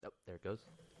goes.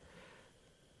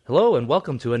 Hello and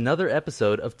welcome to another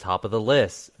episode of Top of the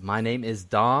List. My name is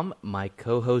Dom. My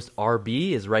co-host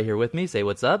RB is right here with me. Say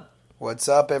what's up. What's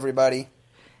up, everybody?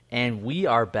 And we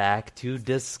are back to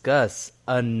discuss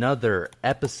another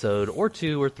episode or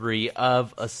 2 or 3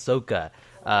 of Ahsoka.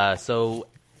 So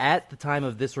at the time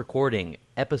of this recording,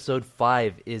 episode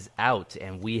 5 is out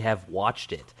and we have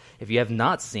watched it. If you have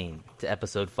not seen to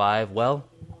episode 5, well,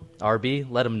 RB,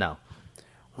 let them know.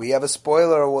 We have a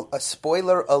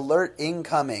spoiler alert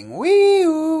incoming. Wee.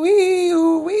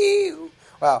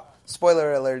 Wow,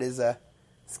 spoiler alert is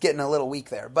it's getting a little weak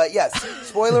there. But yes,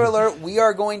 spoiler alert, we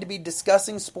are going to be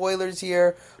discussing spoilers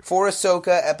here for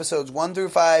Ahsoka episodes 1 through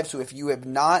 5. So if you have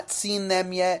not seen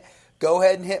them yet, go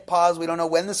ahead and hit pause. We don't know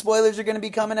when the spoilers are going to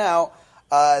be coming out.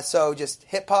 So just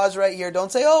hit pause right here.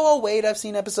 Don't say, oh, wait, I've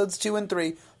seen episodes 2 and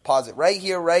 3. Pause it right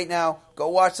here, right now. Go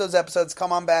watch those episodes.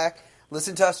 Come on back.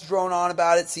 Listen to us drone on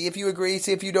about it. See if you agree.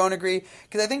 See if you don't agree.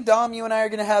 Because I think, Dom, you and I are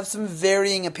going to have some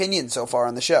varying opinions so far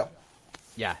on the show.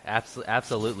 Yeah,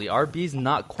 absolutely. RB's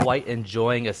not quite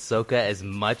enjoying Ahsoka as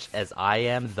much as I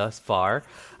am thus far.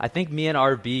 I think me and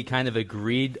RB kind of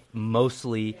agreed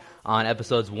mostly on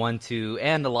episodes 1, 2,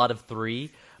 and a lot of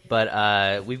 3.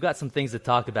 But we've got some things to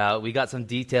talk about. We got some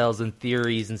details and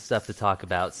theories and stuff to talk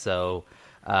about. So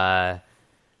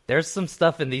there's some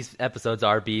stuff in these episodes,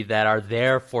 RB, that are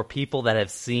there for people that have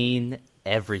seen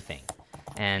everything.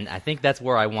 And I think that's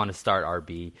where I want to start,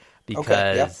 RB, because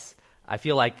okay, yeah. I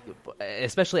feel like,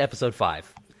 especially episode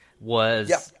 5,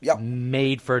 was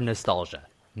made for nostalgia,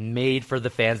 made for the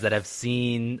fans that have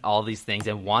seen all these things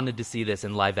and wanted to see this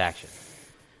in live action.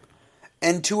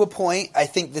 And to a point, I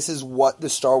think this is what the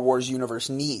Star Wars universe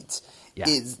needs,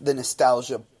 is the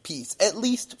nostalgia piece, at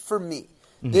least for me.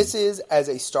 Mm-hmm. This is, as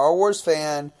a Star Wars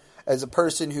fan, as a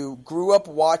person who grew up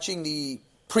watching the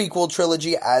prequel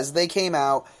trilogy as they came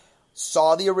out,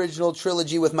 saw the original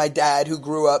trilogy with my dad who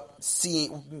grew up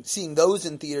seeing those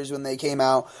in theaters when they came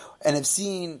out, and have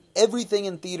seen everything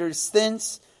in theaters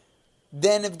since,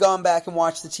 then have gone back and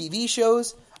watched the TV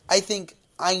shows. I think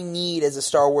I need, as a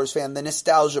Star Wars fan, the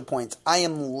nostalgia points. I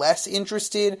am less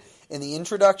interested in the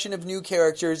introduction of new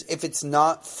characters if it's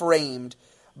not framed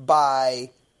by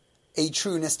a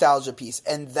true nostalgia piece.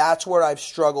 And that's where I've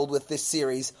struggled with this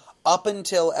series up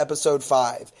until episode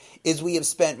 5, is we have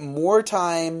spent more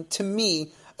time, to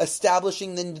me,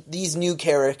 establishing these new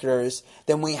characters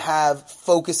than we have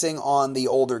focusing on the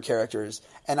older characters.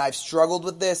 And I've struggled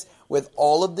with this with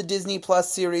all of the Disney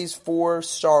Plus series for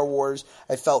Star Wars.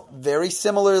 I felt very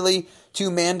similarly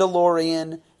to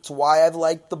Mandalorian. It's why I've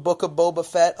liked the Book of Boba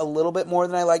Fett a little bit more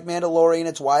than I like Mandalorian.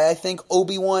 It's why I think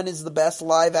Obi-Wan is the best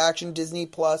live-action Disney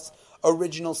Plus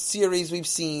original series we've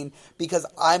seen, because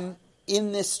I'm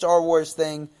in this Star Wars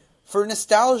thing for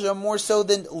nostalgia more so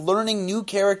than learning new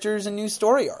characters and new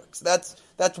story arcs. That's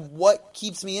what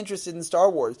keeps me interested in Star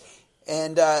Wars.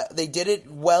 And they did it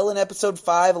well in episode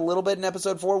 5, a little bit in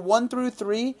episode 4. 1 through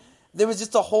 3, there was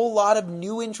just a whole lot of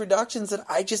new introductions that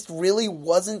I just really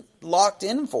wasn't locked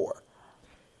in for.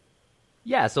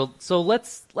 Yeah, so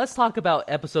let's talk about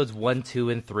episodes 1,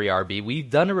 2, and 3, RB. We've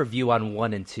done a review on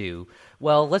 1 and 2.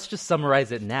 Well, let's just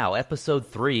summarize it now. Episode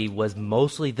 3 was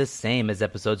mostly the same as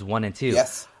episodes 1 and 2.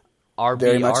 Yes, RB,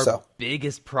 very much our so.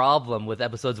 biggest problem with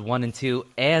episodes 1 and 2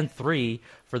 and 3,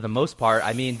 for the most part,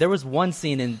 I mean, there was one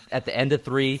scene at the end of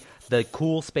 3, the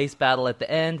cool space battle at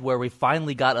the end, where we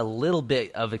finally got a little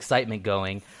bit of excitement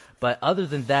going. But other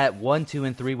than that, 1, 2,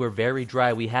 and 3 were very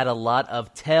dry. We had a lot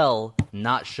of tell,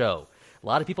 not show. A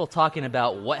lot of people talking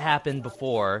about what happened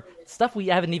before, stuff we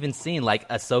haven't even seen, like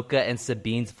Ahsoka and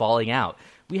Sabine's falling out.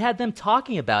 We had them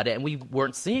talking about it, and we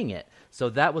weren't seeing it.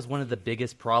 So that was one of the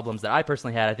biggest problems that I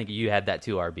personally had. I think you had that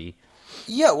too, RB.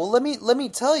 Yeah, well, let me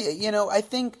tell you, I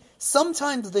think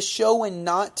sometimes the show and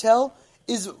not tell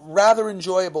is rather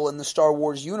enjoyable in the Star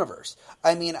Wars universe.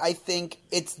 I mean, I think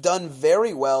it's done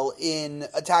very well in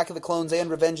Attack of the Clones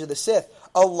and Revenge of the Sith.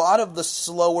 A lot of the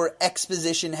slower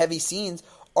exposition-heavy scenes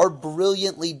are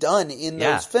brilliantly done in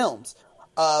those films.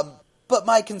 But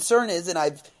my concern is, and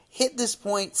I've hit this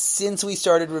point since we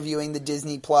started reviewing the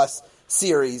Disney Plus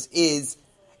series, is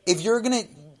if you're going to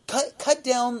cut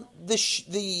down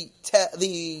the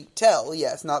tell,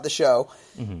 yes, not the show,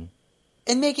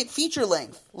 and make it feature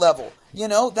length level.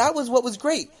 That was what was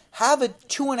great. Have a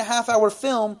 2.5 hour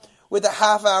film with a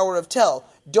half hour of tell.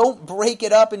 Don't break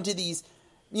it up into these,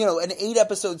 an 8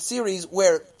 episode series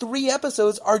where 3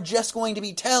 episodes are just going to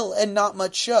be tell and not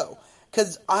much show.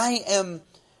 Because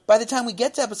by the time we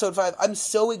get to episode 5, I'm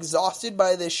so exhausted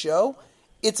by this show.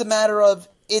 It's a matter of,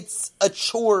 it's a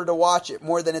chore to watch it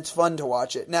more than it's fun to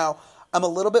watch it. Now, I'm a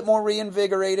little bit more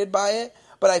reinvigorated by it,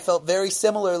 but I felt very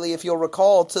similarly, if you'll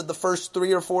recall, to the first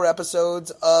 3 or 4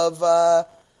 episodes of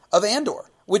Andor,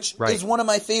 which is one of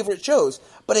my favorite shows.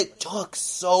 But it took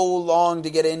so long to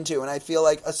get into, and I feel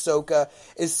like Ahsoka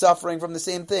is suffering from the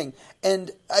same thing. And,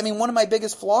 I mean, one of my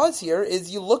biggest flaws here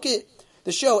is you look at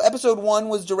the show. Episode 1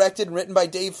 was directed and written by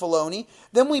Dave Filoni.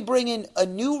 Then we bring in a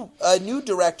new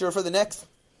director for the next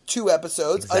 2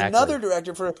 episodes, another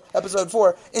director for episode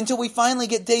 4, until we finally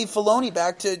get Dave Filoni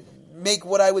back to make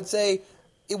what I would say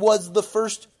it was the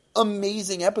first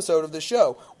amazing episode of the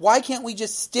show. Why can't we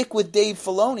just stick with Dave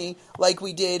Filoni like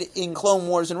we did in Clone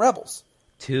Wars and Rebels?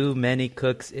 Too many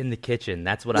cooks in the kitchen.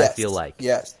 That's what I feel like.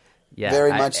 Yes. Yeah,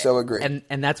 very much so agree.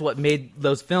 And that's what made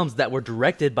those films that were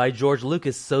directed by George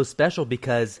Lucas so special,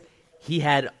 because he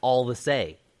had all the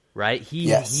say, right?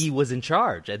 He was in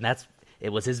charge, and it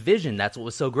was his vision. That's what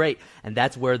was so great. And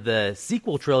that's where the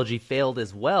sequel trilogy failed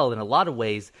as well in a lot of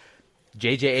ways.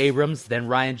 J.J. Abrams, then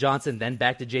Rian Johnson, then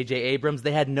back to J.J. Abrams.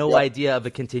 They had no idea of a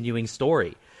continuing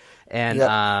story.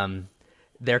 And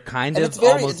they're kind of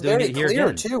almost doing it here again.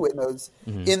 It's very clear,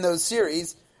 too, in those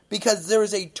series, because there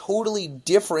is a totally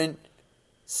different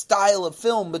style of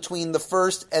film between the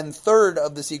first and third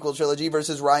of the sequel trilogy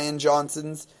versus Rian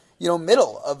Johnson's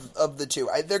middle of the two.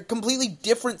 They're completely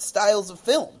different styles of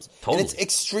films. Totally. And it's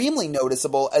extremely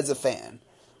noticeable as a fan.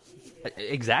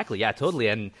 Exactly, yeah, totally.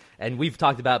 And we've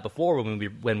talked about it before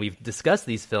when we've discussed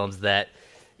these films that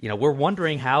we're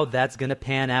wondering how that's going to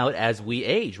pan out as we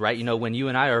age, right? When you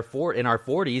and I are in our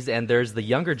 40s and there's the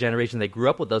younger generation that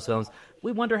grew up with those films,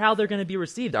 we wonder how they're going to be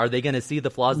received. Are they going to see the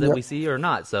flaws that we see or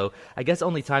not? So I guess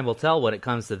only time will tell when it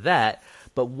comes to that.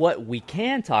 But what we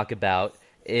can talk about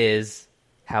is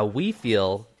how we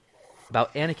feel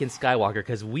about Anakin Skywalker,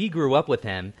 because we grew up with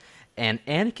him, and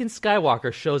Anakin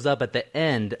Skywalker shows up at the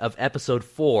end of Episode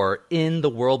 4 in the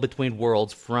World Between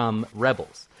Worlds from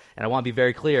Rebels. And I want to be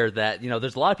very clear that,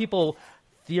 there's a lot of people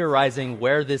theorizing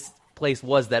where this place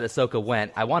was that Ahsoka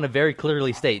went. I want to very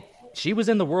clearly state, she was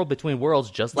in the World Between Worlds,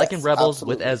 just like in Rebels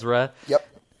with Ezra. Yep.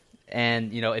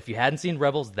 And, if you hadn't seen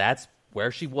Rebels, that's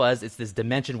where she was. It's this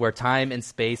dimension where time and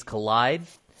space collide.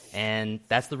 And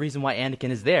that's the reason why Anakin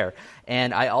is there.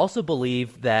 And I also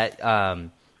believe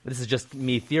that, this is just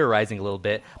me theorizing a little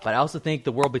bit, but I also think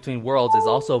the World Between Worlds is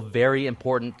also very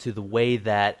important to the way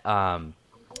that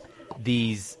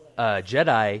these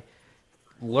Jedi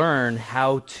learn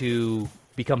how to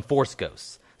become Force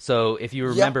ghosts. So if you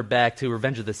remember back to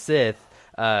Revenge of the Sith,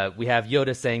 we have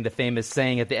Yoda saying the famous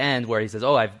saying at the end where he says,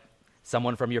 I've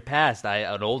someone from your past,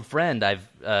 an old friend I've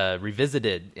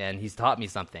revisited, and he's taught me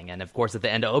something. And of course, at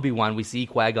the end of Obi-Wan, we see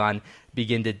Qui-Gon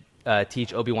begin to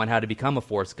teach Obi-Wan how to become a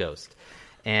Force ghost.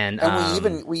 And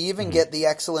we even get the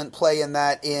excellent play in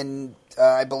that in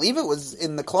I believe it was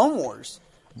in the Clone Wars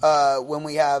when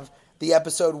we have the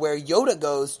episode where Yoda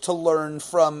goes to learn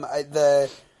from the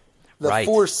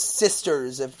Force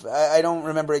sisters. If I don't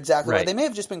remember exactly, what they may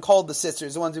have just been called the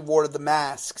sisters, the ones who wore the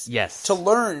masks. Yes, to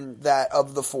learn that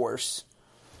of the Force.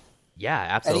 Yeah,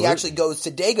 absolutely. And he actually goes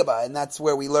to Dagobah, and that's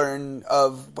where we learn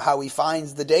of how he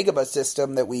finds the Dagobah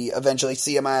system that we eventually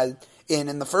see him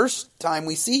in the first time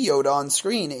we see Yoda on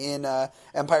screen in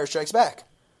Empire Strikes Back.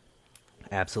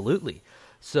 Absolutely.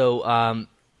 So,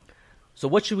 so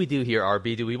what should we do here,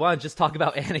 RB? Do we want to just talk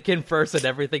about Anakin first and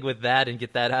everything with that and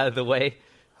get that out of the way?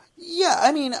 Yeah,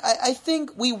 I mean, I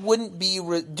think we wouldn't be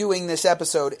doing this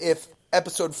episode if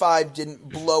Episode 5 didn't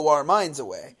blow our minds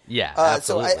away. Yeah,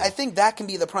 absolutely. So I think that can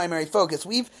be the primary focus.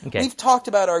 We've talked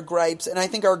about our gripes, and I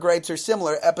think our gripes are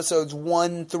similar, Episodes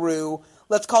 1 through,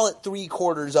 let's call it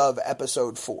 3/4 of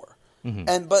Episode 4.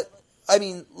 Mm-hmm. But, I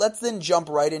mean, let's then jump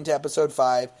right into Episode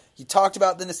 5. You talked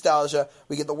about the nostalgia.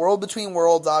 We get the World Between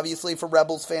Worlds, obviously, for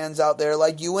Rebels fans out there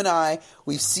like you and I.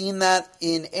 We've seen that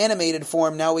in animated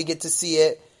form. Now we get to see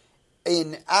it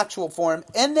in actual form.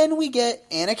 And then we get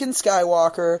Anakin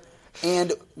Skywalker,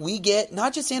 and we get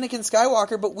not just Anakin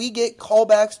Skywalker, but we get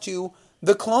callbacks to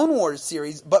the Clone Wars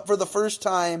series, but for the first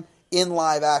time in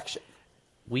live action.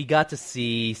 We got to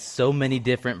see so many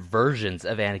different versions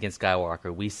of Anakin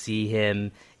Skywalker. We see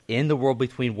him in the World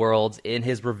Between Worlds in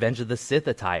his Revenge of the Sith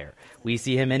attire. We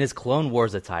see him in his Clone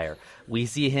Wars attire. We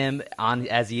see him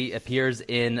as he appears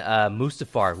in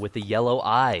Mustafar with the yellow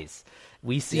eyes.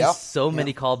 We see so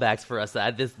many callbacks for us.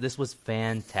 This was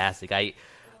fantastic.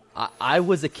 I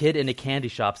was a kid in a candy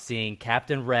shop seeing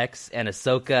Captain Rex and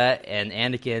Ahsoka and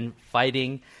Anakin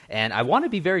fighting, and I want to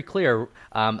be very clear.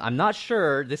 I'm not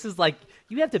sure. This is like,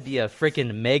 you have to be a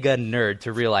freaking mega nerd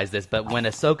to realize this, but when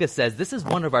Ahsoka says, this is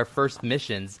one of our first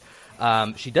missions,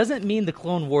 She doesn't mean the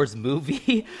Clone Wars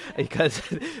movie because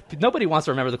nobody wants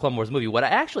to remember the Clone Wars movie. What I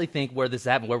actually think where this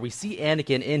happened, where we see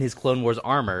Anakin in his Clone Wars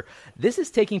armor, this is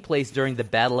taking place during the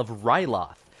Battle of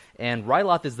Ryloth. And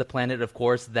Ryloth is the planet, of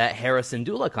course, that Hera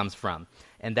Syndulla comes from.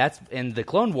 And that's in the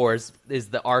Clone Wars is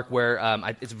the arc where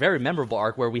it's a very memorable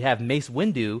arc where we have Mace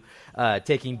Windu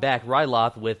taking back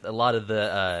Ryloth with a lot of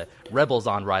the rebels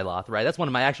on Ryloth. Right, that's one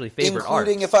of my actually favorite arcs.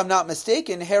 Including, if I'm not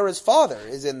mistaken, Hera's father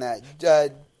is in that.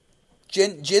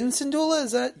 Jin Syndulla,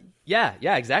 is that? Yeah,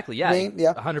 exactly. Yeah, name?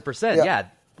 Yeah, 100%. Yeah,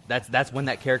 that's when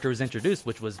that character was introduced,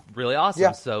 which was really awesome.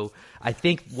 Yeah. So I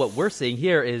think what we're seeing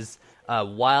here is.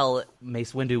 While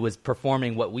Mace Windu was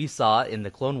performing what we saw in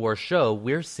the Clone Wars show,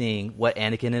 we're seeing what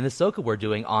Anakin and Ahsoka were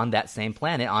doing on that same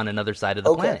planet, on another side of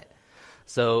the planet.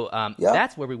 So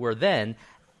that's where we were then.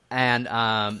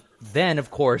 And then,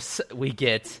 of course, we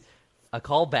get a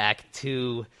callback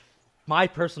to my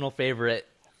personal favorite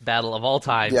battle of all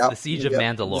time, the Siege of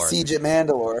Mandalore. The Siege at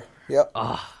Mandalore, yep.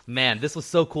 Oh, man, this was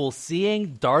so cool.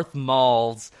 Seeing Darth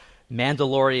Maul's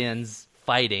Mandalorians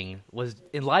fighting was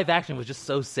in live action was just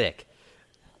so sick.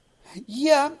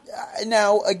 Yeah.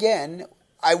 Now, again,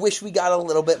 I wish we got a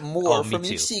little bit more from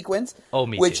each sequence.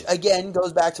 Which, again,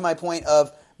 goes back to my point of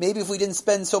maybe if we didn't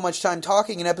spend so much time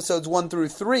talking in episodes 1 through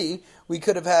 3, we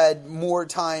could have had more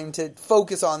time to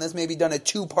focus on this, maybe done a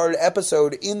 2-part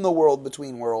episode in the World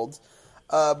Between Worlds.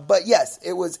 But, yes,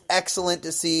 it was excellent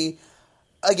to see.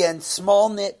 Again, small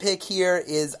nitpick here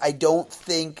is I don't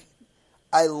think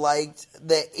I liked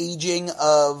the aging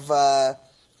of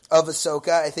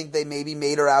Ahsoka. I think they maybe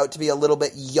made her out to be a little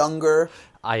bit younger.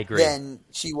 I agree. Than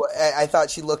she was. I thought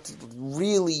she looked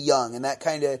really young, and that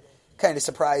kind of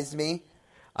surprised me.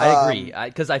 I agree,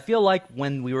 because I feel like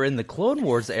when we were in the Clone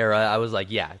Wars era, I was like,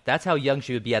 yeah, that's how young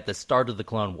she would be at the start of the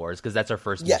Clone Wars, because that's her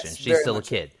first mission. She's still a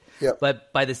kid. Yep.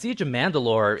 But by the Siege of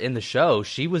Mandalore in the show,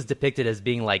 she was depicted as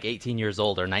being like 18 years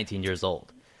old or 19 years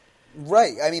old.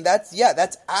 Right. I mean, that's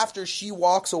after she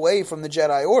walks away from the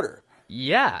Jedi Order.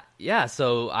 Yeah.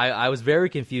 So I was very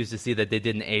confused to see that they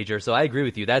didn't age her. So I agree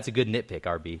with you. That's a good nitpick,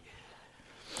 RB.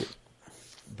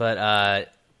 But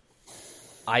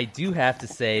I do have to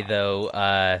say,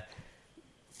 though,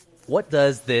 what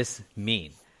does this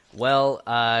mean? Well,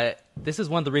 this is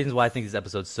one of the reasons why I think this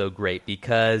episode's so great,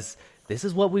 because this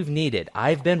is what we've needed.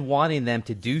 I've been wanting them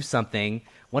to do something.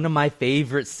 One of my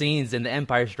favorite scenes in The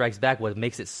Empire Strikes Back, what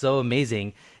makes it so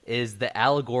amazing, is the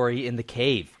allegory in the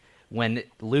cave. When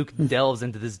Luke delves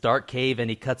into this dark cave and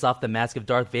he cuts off the mask of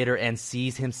Darth Vader and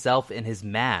sees himself in his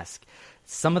mask.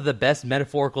 Some of the best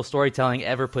metaphorical storytelling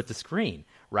ever put to screen,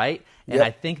 right? And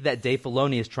I think that Dave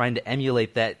Filoni is trying to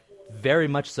emulate that very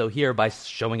much so here by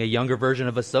showing a younger version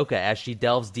of Ahsoka as she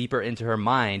delves deeper into her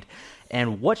mind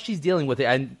and what she's dealing with.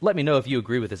 And let me know if you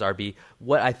agree with this, RB.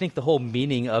 What I think the whole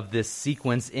meaning of this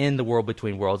sequence in the World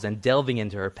Between Worlds and delving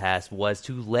into her past was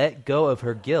to let go of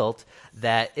her guilt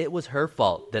that it was her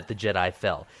fault that the Jedi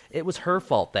fell. It was her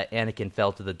fault that Anakin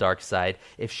fell to the dark side.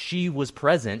 If she was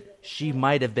present, she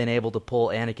might have been able to pull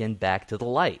Anakin back to the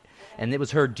light. And it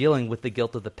was her dealing with the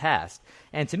guilt of the past.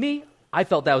 And to me, I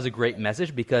felt that was a great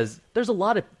message because there's a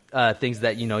lot of things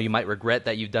that you might regret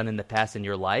that you've done in the past in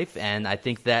your life, and I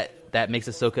think that makes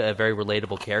Ahsoka a very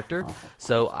relatable character.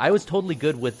 So I was totally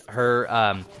good with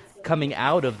her coming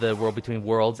out of the World Between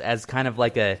Worlds as kind of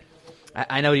like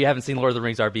I know you haven't seen Lord of the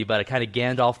Rings, RB, but a kind of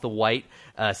Gandalf the White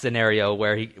scenario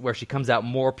where she comes out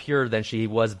more pure than she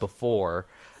was before.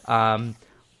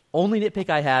 Only nitpick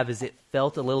I have is it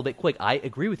felt a little bit quick. I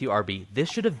agree with you, RB. This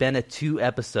should have been a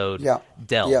 2-episode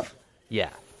delve. Yeah.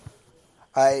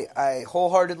 I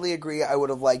wholeheartedly agree. I would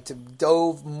have liked to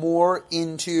dove more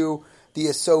into the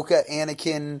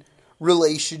Ahsoka-Anakin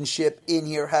relationship in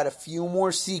here, had a few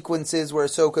more sequences where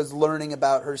Ahsoka's learning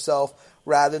about herself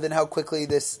rather than how quickly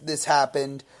this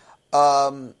happened.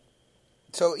 So,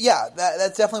 yeah,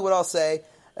 that's definitely what I'll say.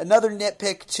 Another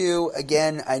nitpick, too.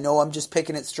 Again, I know I'm just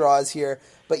picking at straws here,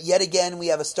 but yet again, we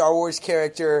have a Star Wars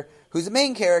character who's a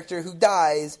main character who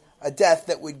dies a death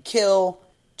that would kill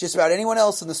just about anyone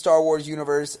else in the Star Wars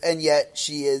universe, and yet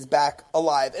she is back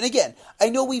alive. And again, I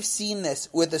know we've seen this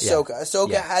with Ahsoka. Yeah.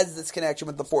 Ahsoka has this connection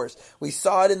with the Force. We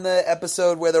saw it in the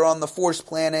episode where they're on the Force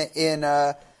planet in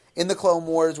the Clone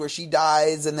Wars, where she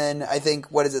dies, and then I think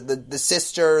the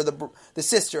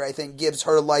sister I think gives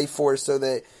her life force so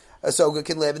that Ahsoka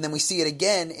can live, and then we see it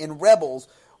again in Rebels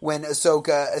when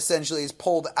Ahsoka essentially is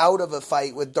pulled out of a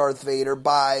fight with Darth Vader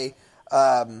by.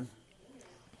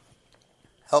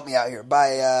 Help me out here.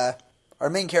 By our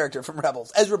main character from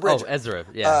Rebels, Ezra Bridger. Oh, Ezra,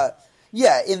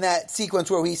 yeah. In that sequence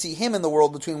where we see him in the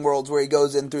World Between Worlds, where he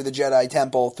goes in through the Jedi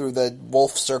Temple, through the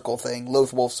Wolf Circle thing,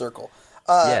 Loth Wolf Circle.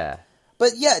 But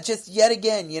But yeah, just yet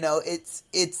again,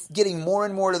 it's getting more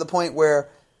and more to the point where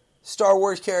Star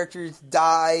Wars characters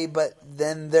die, but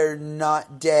then they're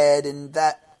not dead, and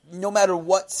that no matter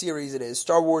what series it is,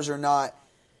 Star Wars or not,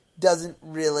 doesn't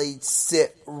really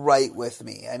sit right with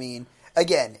me. I mean,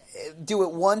 again, do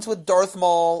it once with Darth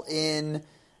Maul in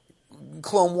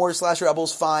Clone Wars /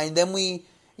 Rebels, fine. Then we,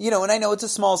 and I know it's a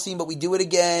small scene, but we do it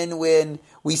again when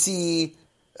we see,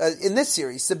 in this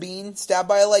series, Sabine stabbed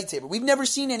by a lightsaber. We've never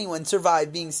seen anyone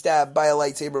survive being stabbed by a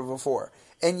lightsaber before.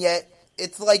 And yet,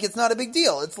 it's like it's not a big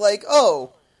deal. It's like,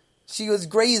 oh, she was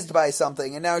grazed by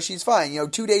something, and now she's fine.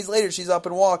 2 days later, she's up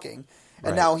and walking.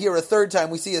 And now here a third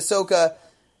time, we see Ahsoka,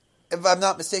 if I'm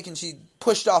not mistaken, she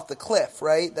pushed off the cliff,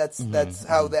 right? That's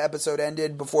how the episode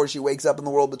ended before she wakes up in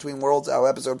the world between worlds, how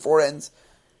episode 4 ends.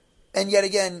 And yet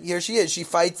again, here she is. She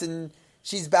fights and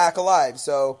she's back alive.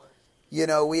 So,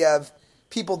 we have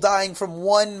people dying from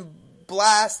one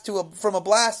blast from a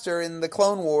blaster in the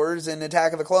Clone Wars and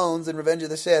Attack of the Clones and Revenge of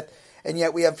the Sith. And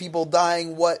yet we have people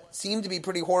dying what seem to be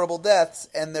pretty horrible deaths,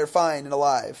 and they're fine and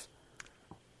alive.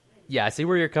 Yeah, I see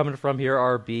where you're coming from here,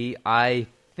 RB. I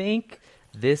think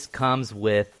this comes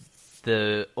with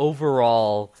the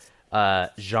overall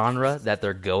genre that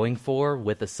they're going for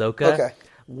with Ahsoka. Okay.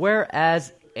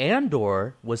 Whereas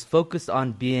Andor was focused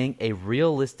on being a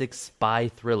realistic spy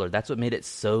thriller. That's what made it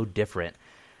so different.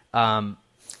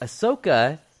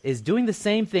 Ahsoka is doing the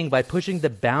same thing by pushing the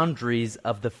boundaries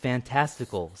of the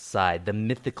fantastical side, the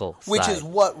mythical side. Which is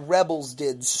what Rebels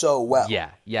did so well. Yeah,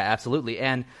 absolutely.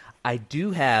 And I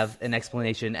do have an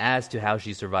explanation as to how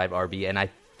she survived, RB, and I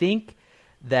think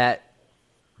that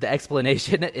the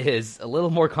explanation is a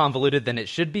little more convoluted than it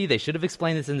should be. They should have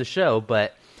explained this in the show,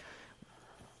 but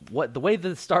the way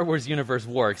the Star Wars universe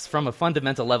works from a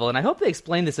fundamental level, and I hope they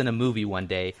explain this in a movie one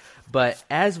day, but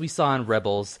as we saw in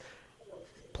Rebels,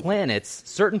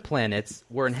 certain planets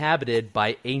were inhabited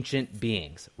by ancient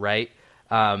beings, right?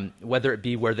 Whether it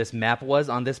be where this map was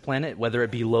on this planet, whether it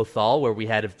be Lothal, where we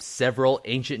had several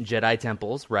ancient Jedi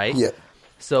temples, right? Yeah.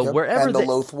 So wherever and the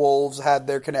Loth Wolves had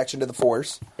their connection to the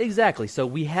Force. Exactly. So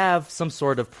we have some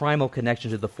sort of primal connection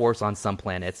to the Force on some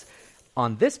planets.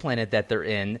 On this planet that they're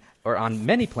in, or on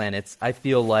many planets, I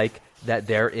feel like that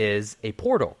there is a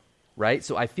portal, right?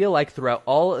 So I feel like throughout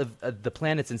all of the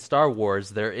planets in Star Wars,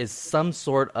 there is some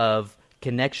sort of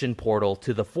connection portal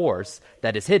to the Force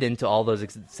that is hidden to all those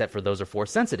except for those are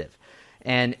Force sensitive.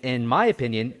 And in my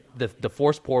opinion, the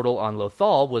Force portal on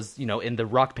Lothal was, in the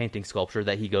rock painting sculpture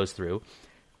that he goes through.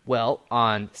 Well,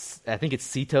 I think it's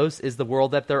Cetos is the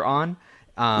world that they're on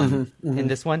in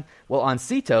this one. Well, on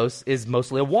Cetos is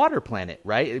mostly a water planet,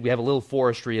 right? We have a little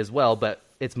forestry as well, but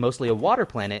it's mostly a water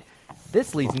planet.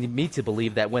 This leads me to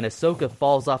believe that when Ahsoka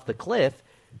falls off the cliff,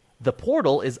 the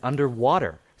portal is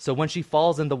underwater. So when she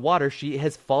falls in the water, she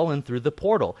has fallen through the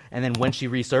portal. And then when she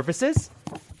resurfaces,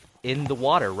 in the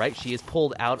water, right? She is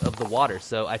pulled out of the water.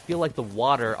 So I feel like the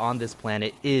water on this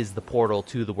planet is the portal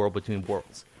to the world between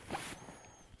worlds.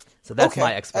 So that's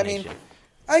my explanation.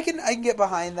 I can get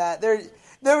behind that.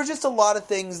 There were just a lot of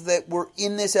things that were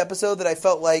in this episode that I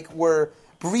felt like were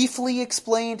briefly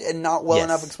explained and not well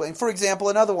enough explained. For example,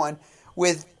 another one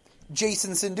with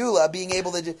Jason Syndulla being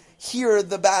able to hear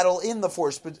the battle in the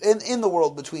Force, in the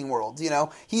world between worlds.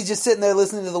 He's just sitting there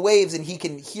listening to the waves and he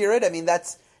can hear it. I mean,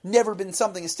 that's never been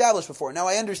something established before. Now,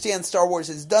 I understand Star Wars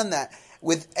has done that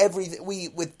with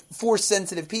with Force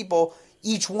sensitive people.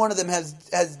 Each one of them has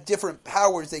different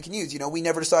powers they can use. We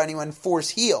never saw anyone Force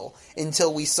heal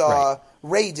until we saw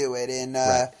Rey do it in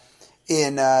The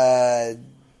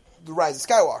Rise of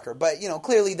Skywalker. But,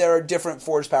 clearly there are different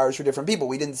Force powers for different people.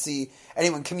 We didn't see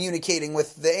anyone communicating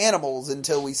with the animals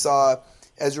until we saw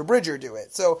Ezra Bridger do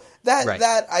it. So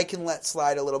that I can let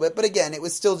slide a little bit. But again, it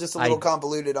was still just a little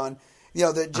convoluted on,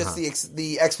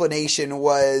 the explanation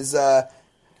was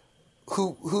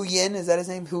Hu Yin, is that his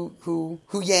name? Hu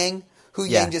Yang? Hu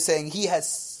Yang just saying he has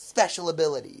special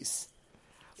abilities.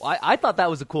 Well, I thought that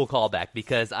was a cool callback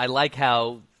because I like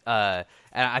how and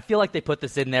I feel like they put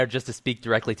this in there just to speak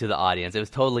directly to the audience. It was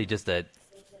totally just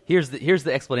here's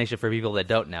the explanation for people that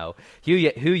don't know. Hu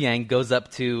Yang goes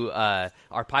up to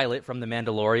our pilot from The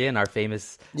Mandalorian, our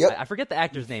famous. Yep. I forget the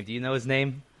actor's name. Do you know his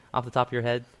name off the top of your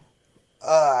head?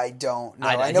 I don't know.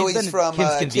 I know he's from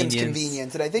Kim's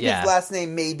Convenience, and I think his last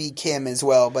name may be Kim as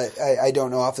well, but I don't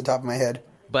know off the top of my head.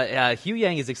 But Hu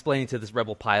Yang is explaining to this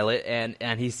rebel pilot,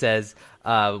 and he says,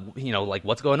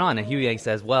 what's going on? And Hu Yang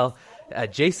says, well,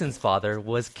 Jason's father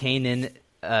was Kanan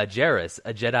Jarrus,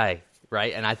 a Jedi,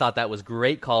 right? And I thought that was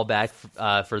great callback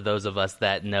for those of us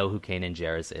that know who Kanan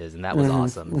Jarrus is, and that was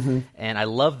awesome. Mm-hmm. And I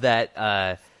love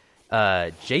that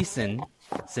Jason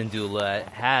Syndulla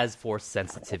has Force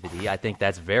sensitivity. I think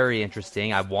that's very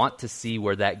interesting. I want to see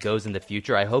where that goes in the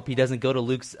future. I hope he doesn't go to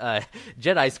Luke's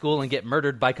Jedi school and get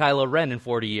murdered by Kylo Ren in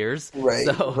 40 years. Right,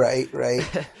 so, right.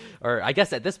 Or I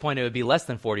guess at this point it would be less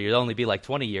than 40 years. It would only be like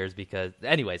 20 years because,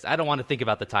 anyways, I don't want to think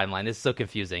about the timeline. It's so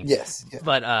confusing. Yes. Yeah.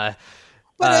 But I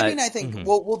mean, I think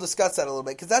we'll discuss that a little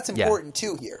bit because that's important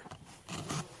too here.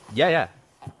 Yeah.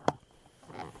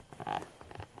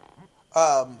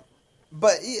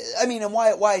 But I mean, and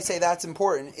why I say that's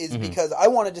important is because I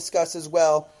want to discuss as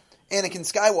well Anakin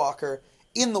Skywalker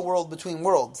in the world between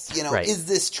worlds. You know, is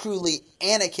this truly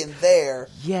Anakin there?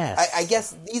 Yes. I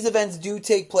guess these events do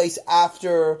take place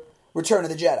after Return of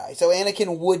the Jedi, so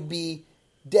Anakin would be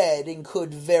dead and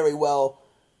could very well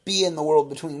be in the world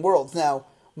between worlds. Now,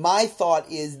 my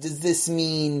thought is, does this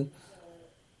mean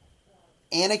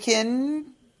Anakin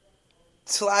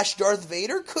 / Darth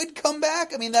Vader could come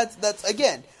back? I mean, that's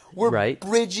again, we're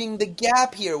bridging the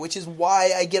gap here, which is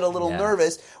why I get a little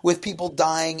nervous with people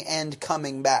dying and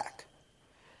coming back.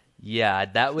 Yeah,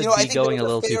 that would I be going a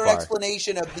little too far.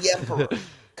 Explanation of the Emperor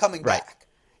coming back.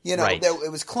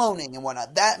 It was cloning and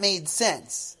whatnot. That made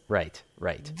sense. Right.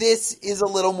 This is a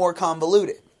little more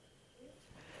convoluted.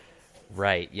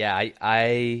 Right. Yeah,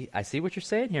 I see what you're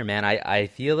saying here, man. I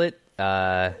feel it.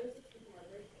 Yeah,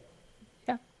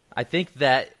 I think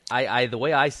that the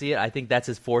way I see it, I think that's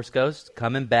his Force ghost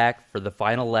coming back for the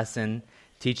final lesson,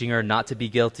 teaching her not to be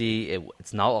guilty.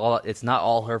 It's not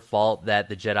all her fault that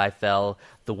the Jedi fell.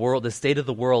 The state of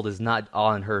the world is not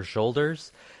on her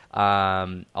shoulders.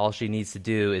 All she needs to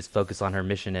do is focus on her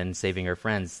mission and saving her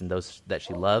friends and those that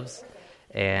she loves,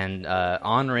 and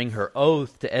honoring her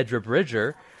oath to Ezra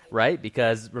Bridger. Right,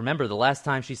 because remember the last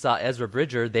time she saw Ezra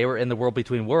Bridger, they were in the world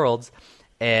between worlds,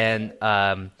 and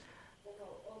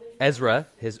Ezra,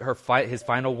 his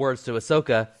final words to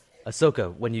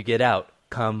Ahsoka, when you get out,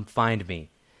 come find me,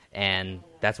 and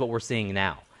that's what we're seeing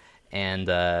now, and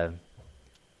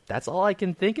that's all I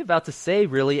can think about to say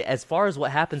really. As far as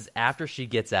what happens after she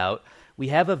gets out, we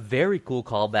have a very cool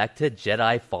callback to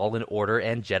Jedi Fallen Order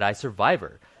and Jedi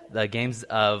Survivor, the games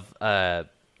of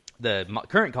the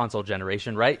current console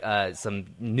generation, right? Some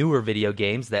newer video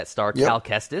games that star Cal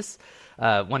Kestis,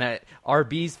 one of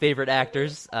RB's favorite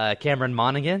actors, Cameron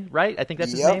Monaghan, right? I think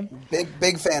that's his name.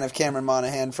 Big fan of Cameron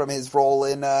Monaghan from his role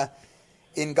in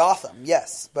Gotham,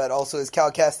 yes, but also his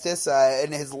Cal Kestis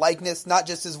and his likeness, not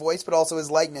just his voice, but also his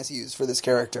likeness used for this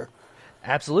character.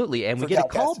 Absolutely, and we get a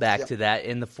callback to that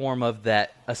in the form of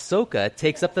that Ahsoka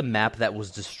takes up the map that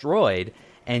was destroyed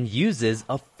and uses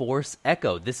a Force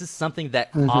Echo. This is something that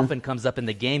often comes up in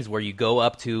the games where you go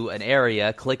up to an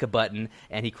area, click a button,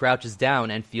 and he crouches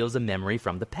down and feels a memory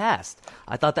from the past.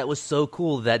 I thought that was so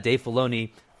cool that Dave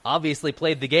Filoni obviously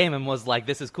played the game and was like,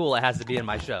 this is cool, it has to be in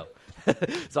my show.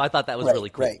 So I thought that was really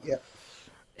cool. Right, yeah.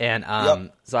 And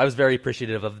so I was very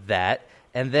appreciative of that.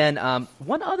 And then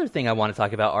one other thing I want to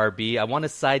talk about, RB, I want to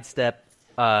sidestep...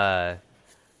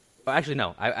 Actually,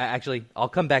 no. I'll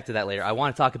come back to that later. I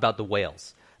want to talk about the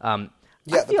whales. I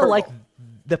feel like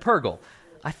the Purgle.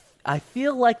 I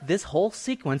feel like this whole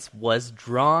sequence was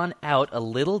drawn out a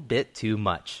little bit too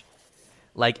much.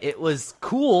 Like, it was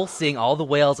cool seeing all the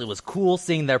whales. It was cool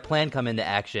seeing their plan come into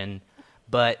action.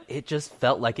 But it just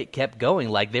felt like it kept going.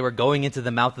 Like they were going into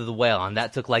the mouth of the whale, and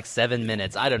that took like 7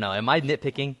 minutes. I don't know. Am I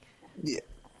nitpicking? Yeah.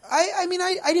 I mean,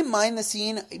 I didn't mind the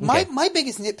scene. My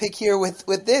biggest nitpick here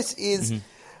with this is...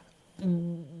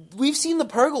 We've seen the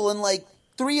Purgle in like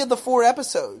 3 of the 4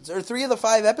 episodes or 3 of the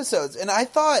 5 episodes, and I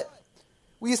thought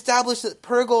we established that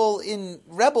Purgle in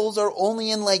Rebels are only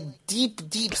in like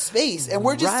deep space, and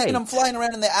we're just seeing them flying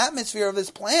around in the atmosphere of this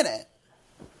planet.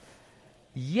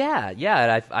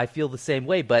 Yeah, I feel the same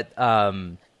way, but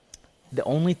the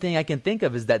only thing I can think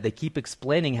of is that they keep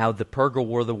explaining how the Purgle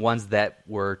were the ones that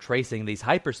were tracing these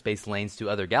hyperspace lanes to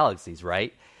other galaxies,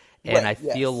 right? And I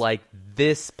feel like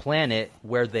this planet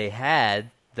where they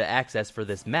had the access for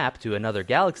this map to another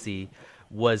galaxy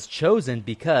was chosen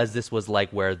because this was like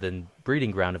where the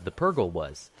breeding ground of the Purgle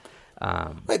was.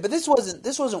 Right, but this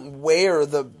wasn't where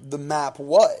the map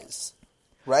was,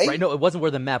 right? Right, no, it wasn't where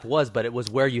the map was, but it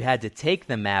was where you had to take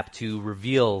the map to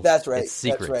reveal its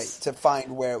secrets. That's right, to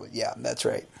find where, that's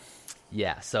right.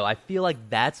 Yeah, so I feel like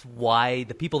that's why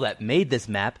the people that made this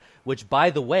map, which, by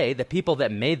the way, the people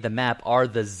that made the map are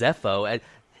the Zepho.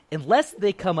 Unless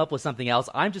they come up with something else,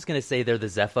 I'm just going to say they're the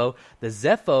Zepho. The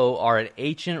Zepho are an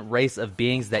ancient race of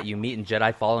beings that you meet in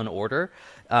Jedi Fallen Order.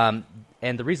 And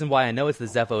the reason why I know it's the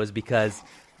Zepho is because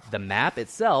the map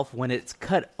itself, when it's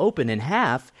cut open in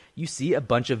half, you see a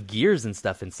bunch of gears and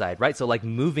stuff inside, right? So like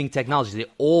moving technology, the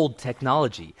old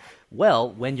technology.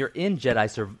 Well, when you're in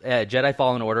Jedi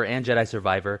Fallen Order and Jedi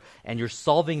Survivor, and you're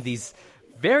solving these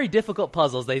very difficult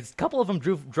puzzles, a couple of them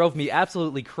drove me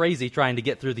absolutely crazy trying to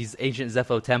get through these ancient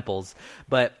Zepho temples,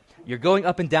 but you're going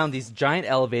up and down these giant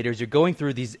elevators, you're going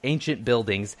through these ancient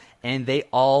buildings, and they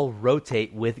all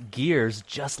rotate with gears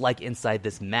just like inside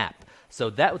this map. So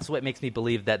that's what makes me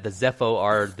believe that the Zepho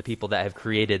are the people that have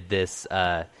created this,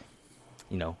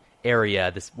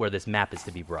 area where this map is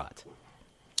to be brought.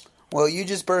 Well, you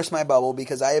just burst my bubble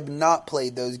because I have not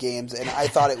played those games, and I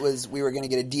thought we were going to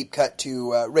get a deep cut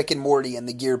to Rick and Morty and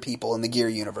the Gear people in the Gear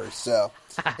universe. So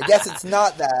I guess it's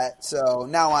not that. So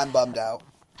now I'm bummed out.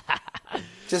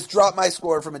 Just drop my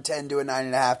score from a 10 to a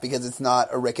 9.5 because it's not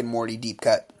a Rick and Morty deep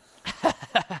cut.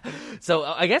 So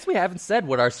I guess we haven't said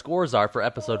what our scores are for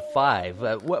episode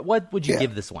 5. What would you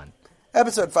give this one?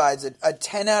 Episode 5 is a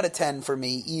 10 out of 10 for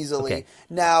me, easily. Okay.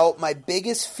 Now, my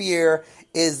biggest fear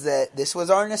is that this was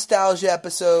our nostalgia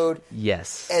episode.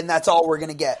 Yes. And that's all we're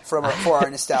going to get for our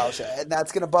nostalgia. And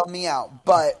that's going to bum me out.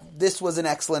 But this was an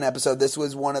excellent episode. This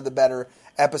was one of the better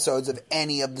episodes of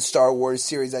any of the Star Wars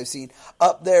series I've seen.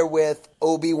 Up there with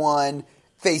Obi-Wan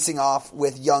facing off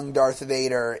with young Darth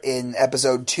Vader in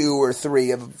episode 2 or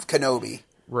 3 of Kenobi.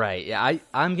 Right. Yeah,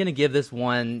 I'm going to give this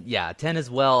one, 10 as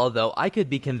well, although I could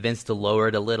be convinced to lower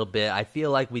it a little bit. I feel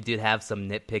like we did have some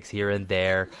nitpicks here and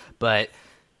there, but,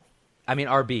 I mean,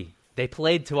 RB, they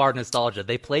played to our nostalgia.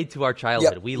 They played to our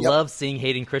childhood. We love seeing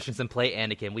Hayden Christensen play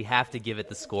Anakin. We have to give it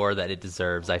the score that it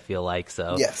deserves, I feel like.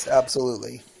 So. Yes,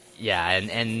 absolutely. Yeah,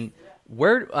 and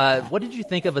where? What did you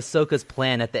think of Ahsoka's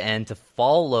plan at the end to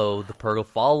follow the Purgle,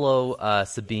 follow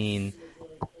Sabine?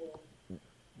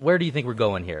 Where do you think we're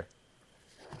going here?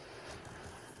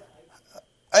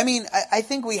 I mean, I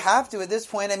think we have to at this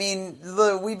point. I mean,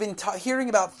 we've been hearing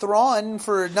about Thrawn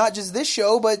for not just this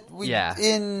show, but where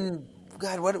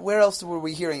else were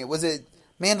we hearing it? Was it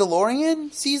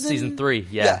Mandalorian season? Season 3,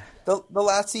 yeah. The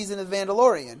last season of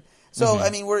Mandalorian. So, I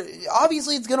mean,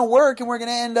 obviously it's going to work, and we're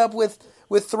going to end up with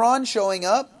Thrawn showing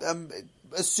up.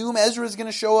 Assume Ezra's going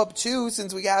to show up too,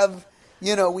 since we have,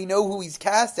 we know who he's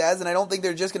cast as, and I don't think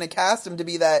they're just going to cast him to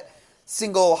be that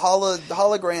single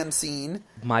hologram scene.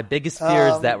 My biggest fear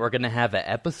is that we're going to have an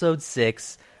episode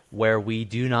 6 where we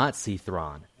do not see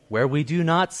Thrawn, where we do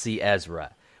not see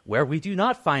Ezra, where we do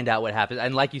not find out what happened.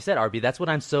 And like you said, RB, that's what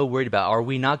I'm so worried about. Are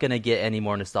we not going to get any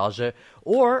more nostalgia?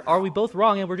 Or are we both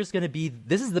wrong and we're just going to be...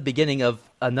 This is the beginning of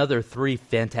another 3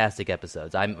 fantastic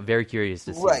episodes. I'm very curious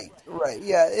to see. Right.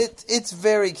 Yeah, it's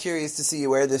very curious to see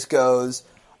where this goes.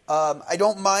 I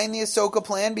don't mind the Ahsoka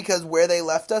plan because where they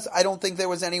left us, I don't think there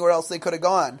was anywhere else they could have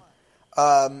gone.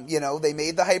 They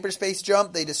made the hyperspace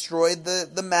jump. They destroyed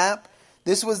the map.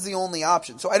 This was the only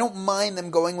option. So I don't mind them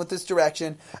going with this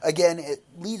direction. Again, it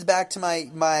leads back to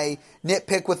my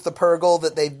nitpick with the Purgle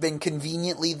that they've been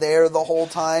conveniently there the whole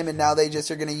time and now they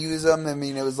just are going to use them. I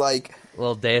mean, it was like... A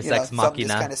little Deus Ex Machina.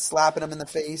 Just kind of slapping them in the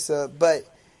face. But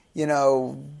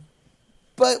we'll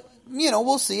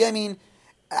see. I mean...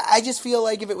 I just feel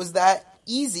like if it was that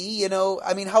easy,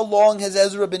 I mean, how long has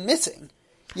Ezra been missing?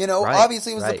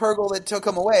 Obviously it was the Purgle that took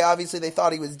him away. Obviously they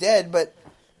thought he was dead, but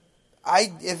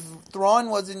if Thrawn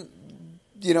wasn't,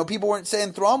 people weren't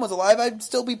saying Thrawn was alive, I'd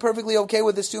still be perfectly okay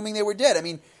with assuming they were dead. I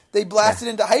mean, they blasted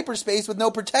into hyperspace with no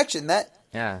protection.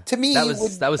 To me,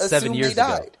 that was 7 years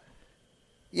ago.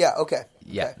 Yeah, okay.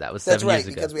 Yeah, okay. That was 7 years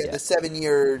ago. That's right, because we had the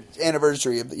 7-year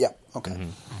anniversary of the... Yeah, okay. Mm-hmm.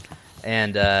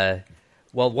 And...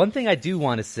 Well, one thing I do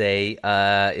want to say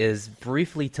is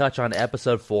briefly touch on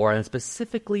Episode 4, and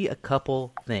specifically a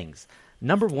couple things.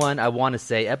 Number one, I want to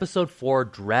say Episode 4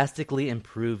 drastically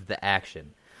improved the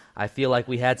action. I feel like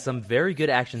we had some very good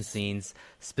action scenes.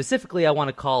 Specifically, I want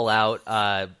to call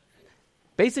out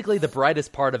basically the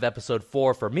brightest part of Episode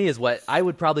 4 for me is what I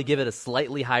would probably give it a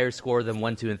slightly higher score than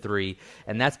 1, 2, and 3,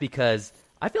 and that's because...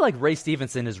 I feel like Ray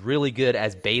Stevenson is really good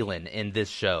as Balin in this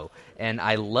show, and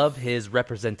I love his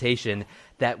representation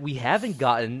that we haven't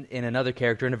gotten in another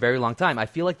character in a very long time. I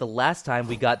feel like the last time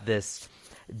we got this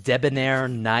debonair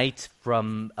knight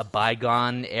from a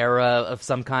bygone era of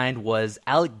some kind was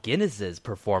Alec Guinness's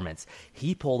performance.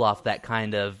 He pulled off that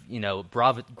kind of,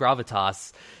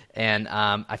 gravitas, and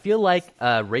I feel like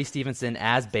Ray Stevenson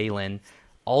as Balin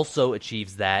also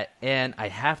achieves that, and I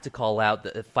have to call out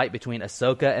the fight between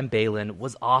Ahsoka and Balin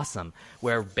was awesome,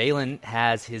 where Balin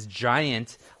has his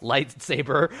giant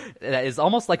lightsaber that is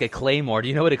almost like a claymore. Do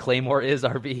you know what a claymore is,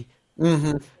 RB?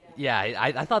 Mm-hmm. Yeah,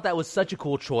 I thought that was such a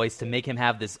cool choice to make him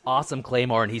have this awesome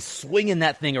claymore, and he's swinging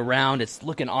that thing around. It's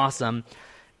looking awesome.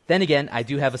 Then again, I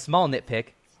do have a small nitpick.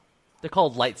 They're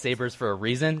called lightsabers for a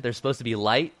reason. They're supposed to be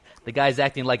light. The guy's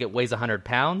acting like it weighs 100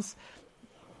 pounds.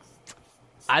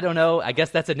 I don't know. I guess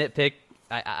that's a nitpick.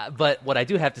 But what I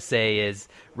do have to say is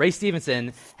Ray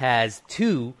Stevenson has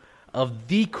two of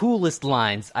the coolest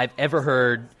lines I've ever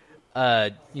heard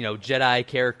Jedi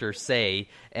characters say,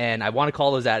 and I want to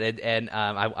call those out, and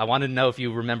I want to know if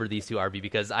you remember these two, RB,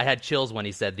 because I had chills when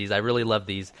he said these. I really love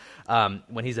these.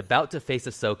 When he's about to face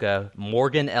Ahsoka,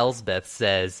 Morgan Elsbeth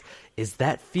says, "Is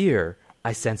that fear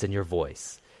I sense in your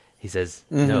voice?" He says,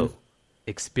 "No,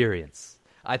 experience."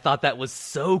 I thought that was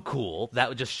so cool. That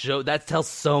would just show, that tells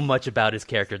so much about his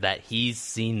character, that he's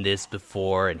seen this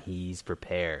before and he's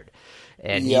prepared.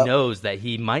 And he knows that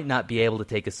he might not be able to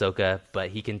take Ahsoka, but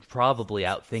he can probably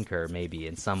outthink her maybe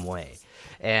in some way.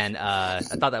 And I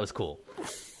thought that was cool.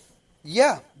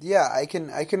 Yeah, I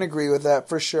can agree with that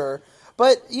for sure.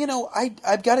 But,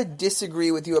 I've got to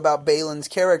disagree with you about Balin's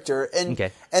character and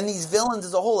these villains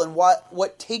as a whole. And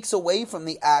what takes away from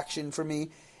the action for me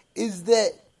is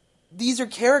that these are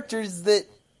characters that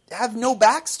have no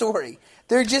backstory.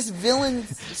 They're just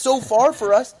villains so far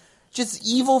for us, just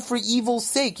evil for evil's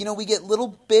sake. We get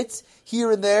little bits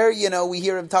here and there. We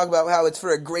hear him talk about how it's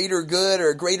for a greater good or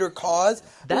a greater cause.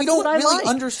 But we don't really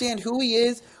understand who he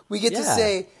is. We get to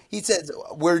say, he says,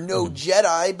 we're no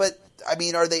Jedi, but I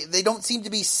mean, they don't seem to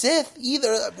be Sith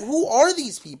either. Who are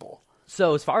these people?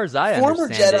 So as far as I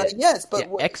understand Jedi, it, yes, but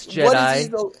ex-Jedi, what is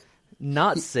he,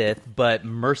 not Sith, but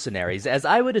mercenaries. As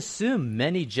I would assume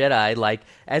many Jedi, like,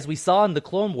 as we saw in the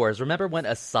Clone Wars, remember when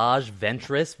Asajj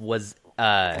Ventress was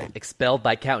expelled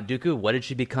by Count Dooku? What did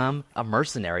she become? A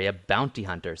mercenary, a bounty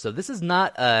hunter. So this is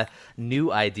not a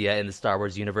new idea in the Star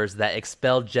Wars universe that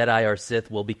expelled Jedi or Sith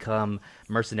will become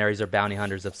mercenaries or bounty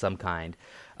hunters of some kind.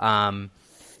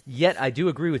 Yet I do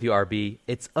agree with you, RB.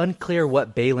 It's unclear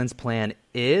what Balin's plan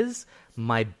is.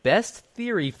 My best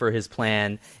theory for his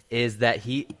plan is that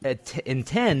he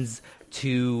intends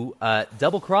to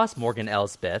double-cross Morgan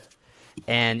Elsbeth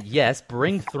and, yes,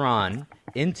 bring Thrawn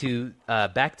into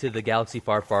back to the galaxy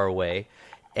far, far away,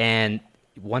 and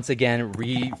once again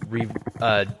resurge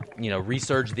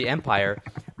the Empire.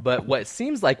 But what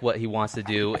seems like what he wants to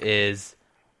do is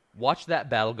watch that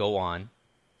battle go on,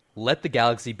 let the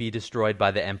galaxy be destroyed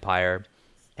by the Empire,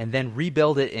 and then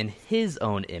rebuild it in his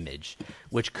own image,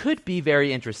 which could be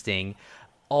very interesting.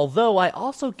 Although I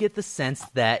also get the sense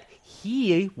that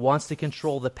he wants to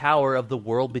control the power of the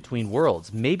world between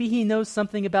worlds. Maybe he knows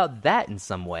something about that in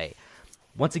some way.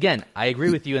 Once again, I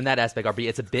agree with you in that aspect, RB.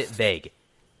 It's a bit vague.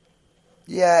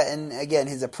 Yeah, and again,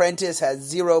 his apprentice has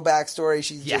zero backstory.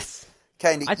 She's just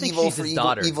kind of evil for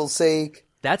evil's sake.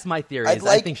 That's my theory.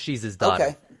 I think she's his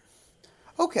daughter.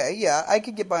 Okay, yeah, I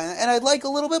could get by that. And I'd like a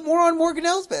little bit more on Morgan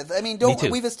Elsbeth. I mean,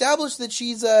 we've established that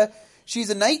she's a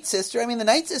Night Sister. I mean, the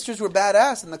Night Sisters were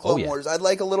badass in the Clone Wars. I'd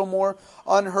like a little more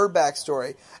on her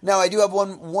backstory. Now, I do have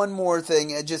one more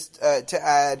thing just to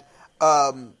add,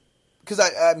 because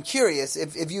I'm curious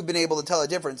if you've been able to tell a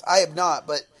difference. I have not,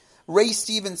 but Ray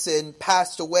Stevenson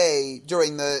passed away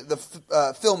during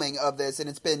the filming of this, and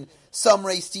it's been some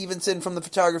Ray Stevenson from the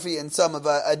photography and some of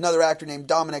another actor named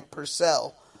Dominic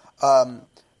Purcell.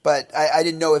 But I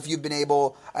didn't know if you've been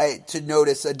able to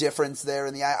notice a difference there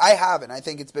in the eye. I haven't. I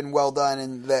think it's been well done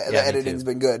and the editing's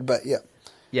been good. But yeah.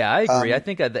 Yeah, I agree. I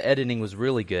think the editing was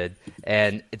really good.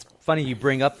 And it's funny you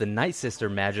bring up the Night Sister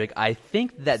magic. I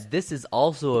think that this is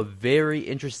also a very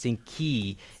interesting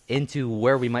key into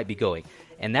where we might be going.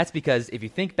 And that's because if you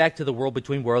think back to the World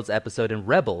Between Worlds episode in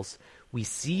Rebels, we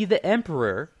see the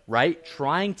Emperor, right,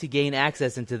 trying to gain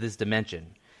access into this dimension.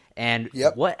 And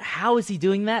how is he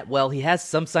doing that? Well, he has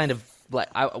some kind of, what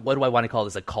do I want to call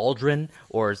this, a cauldron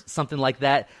or something like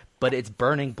that, but it's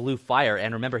burning blue fire.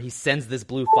 And remember, he sends this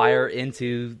blue fire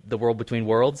into the World Between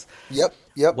Worlds. Yep.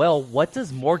 Well, what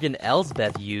does Morgan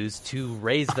Elsbeth use to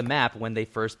raise the map when they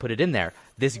first put it in there?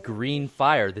 This green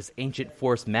fire, this ancient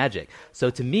force magic. So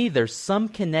to me, there's some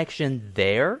connection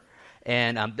there.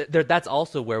 And that's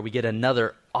also where we get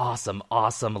another awesome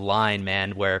line,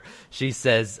 man, where she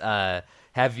says...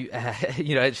 have you,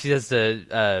 she says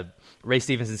to Ray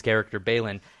Stevenson's character,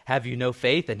 Balin, have you no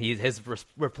faith? And his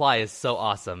reply is so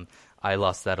awesome. I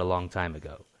lost that a long time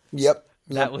ago. Yep.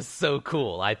 That was so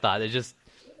cool. I thought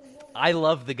I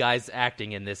love the guy's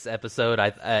acting in this episode.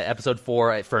 Episode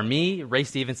 4, for me, Ray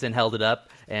Stevenson held it up,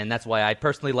 and that's why I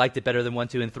personally liked it better than 1,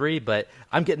 2, and 3, but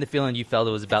I'm getting the feeling you felt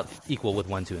it was about equal with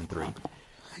 1, 2, and 3.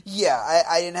 Yeah,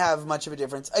 I didn't have much of a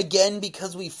difference. Again,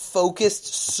 because we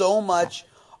focused so much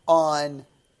on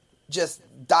just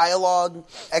dialogue,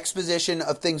 exposition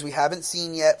of things we haven't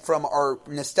seen yet from our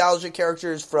nostalgia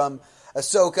characters, from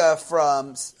Ahsoka,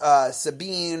 from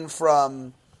Sabine,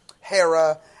 from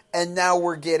Hera, and now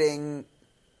we're getting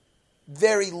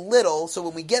very little. So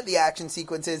when we get the action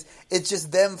sequences, it's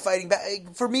just them fighting back.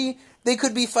 For me, they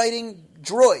could be fighting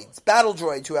droids, battle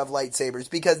droids who have lightsabers,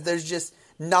 because there's just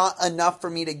not enough for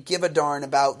me to give a darn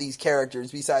about these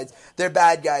characters besides they're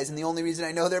bad guys. And the only reason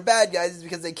I know they're bad guys is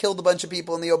because they killed a bunch of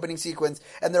people in the opening sequence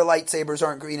and their lightsabers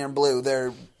aren't green and blue.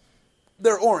 They're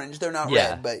orange. They're not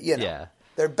red, but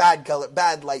they're bad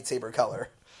lightsaber color.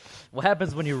 What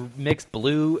happens when you mix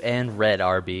blue and red,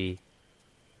 RB?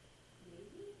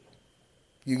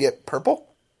 You get purple?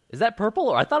 Is that purple?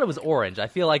 Or I thought it was orange. I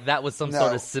feel like that was some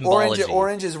sort of symbology.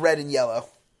 Orange is red and yellow.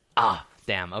 Ah,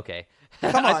 damn. Okay.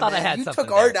 Come on, I thought man. I had You something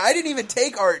took art. there. I didn't even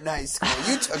take art in high school.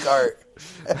 You took art.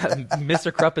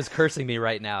 Mr. Krupp is cursing me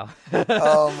right now.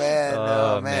 Oh,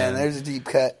 man. There's a deep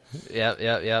cut.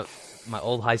 Yep. My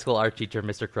old high school art teacher,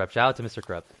 Mr. Krupp. Shout out to Mr.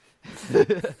 Krupp.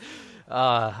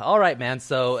 All right, man.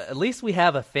 So at least we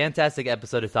have a fantastic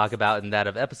episode to talk about, in that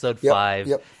of episode 5.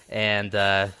 Yep.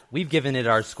 And we've given it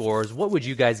our scores. What would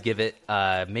you guys give it?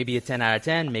 Maybe a 10 out of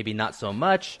 10, maybe not so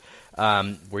much.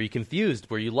 Were you confused?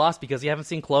 Were you lost because you haven't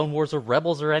seen Clone Wars or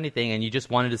Rebels or anything, and you just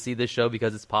wanted to see this show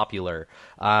because it's popular?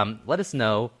 Let us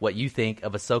know what you think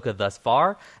of Ahsoka thus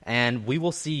far, and we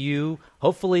will see you,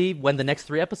 hopefully, when the next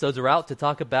 3 episodes are out to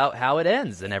talk about how it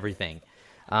ends and everything.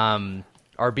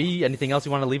 RB, anything else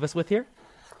you want to leave us with here?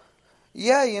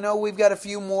 Yeah, we've got a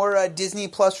few more Disney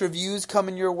Plus reviews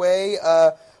coming your way.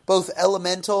 Both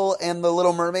Elemental and The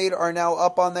Little Mermaid are now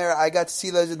up on there. I got to see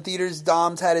those in theaters.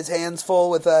 Dom's had his hands full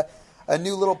with a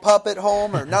new little pup at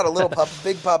home, or not a little pup, a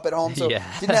big pup at home. So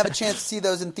didn't have a chance to see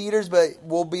those in theaters, but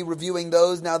we'll be reviewing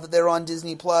those now that they're on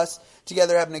Disney Plus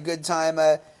together, having a good time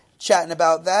chatting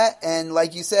about that. And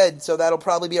like you said, so that'll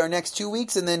probably be our next 2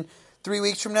 weeks, and then 3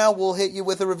 weeks from now, we'll hit you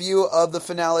with a review of the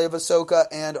finale of Ahsoka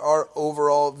and our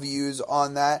overall views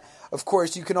on that. Of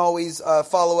course, you can always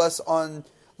follow us on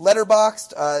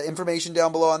Letterboxd. Information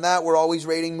down below on that. We're always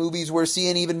rating movies we're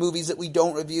seeing, even movies that we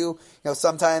don't review.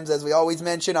 Sometimes, as we always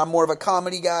mention, I'm more of a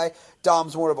comedy guy.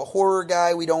 Dom's more of a horror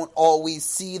guy. We don't always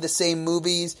see the same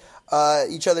movies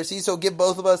each other see. So give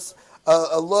both of us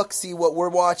a look, see what we're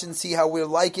watching, see how we're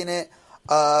liking it.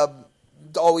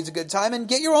 Always a good time, and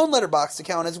get your own Letterboxd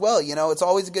account as well. It's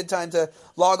always a good time to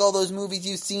log all those movies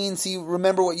you've seen,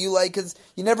 remember what you like, because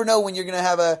you never know when you're going to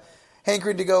have a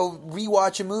hankering to go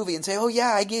rewatch a movie and say, oh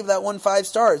yeah, I gave that one 5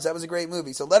 stars. That was a great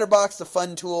movie. So Letterboxd, a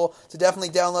fun tool, so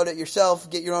definitely download it yourself,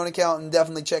 get your own account, and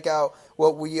definitely check out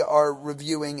what we are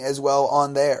reviewing as well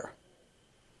on there.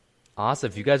 Awesome.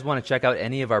 If you guys want to check out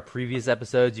any of our previous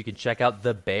episodes, you can check out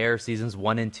The Bear seasons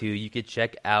 1 and 2. You could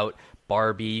check out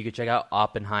Barbie. You could check out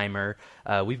Oppenheimer.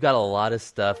 We've got a lot of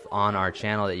stuff on our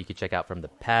channel that you could check out from the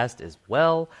past as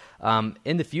well.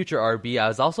 In the future, RB, I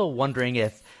was also wondering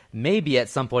if maybe at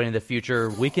some point in the future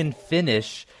we can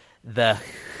finish the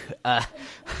I'm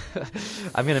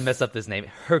going to mess up this name,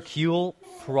 Hercule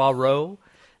Poirot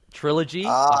trilogy,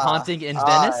 Haunting in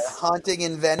Venice. Haunting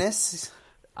in Venice.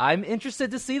 I'm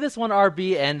interested to see this one,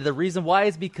 RB, and the reason why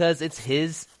is because it's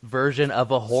his version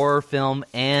of a horror film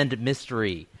and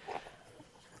mystery.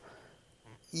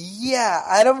 Yeah,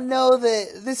 I don't know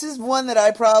that this is one that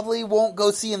I probably won't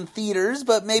go see in theaters,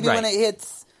 but maybe when it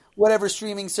hits whatever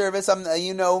streaming service,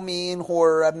 you know me in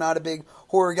horror, I'm not a big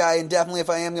horror guy, and definitely if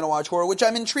I am going to watch horror, which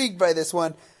I'm intrigued by this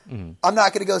one, I'm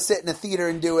not going to go sit in a theater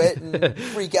and do it and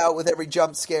freak out with every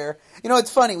jump scare.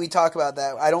 It's funny, we talk about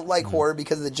that. I don't like horror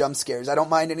because of the jump scares. I don't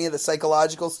mind any of the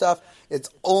psychological stuff. It's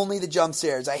only the jump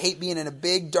scares. I hate being in a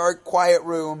big, dark, quiet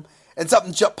room and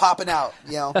something popping out,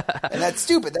 and that's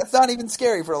stupid. That's not even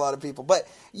scary for a lot of people. But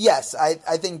yes, I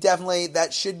think definitely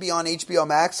that should be on HBO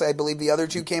Max. I believe the other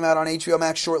 2 came out on HBO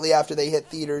Max shortly after they hit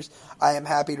theaters. I am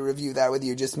happy to review that with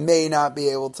you. Just may not be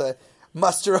able to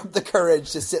muster up the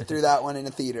courage to sit through that one in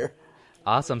a theater.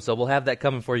 Awesome. So we'll have that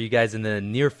coming for you guys in the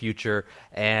near future,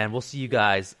 and we'll see you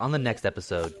guys on the next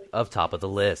episode of Top of the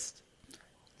List.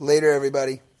 Later,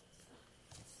 everybody.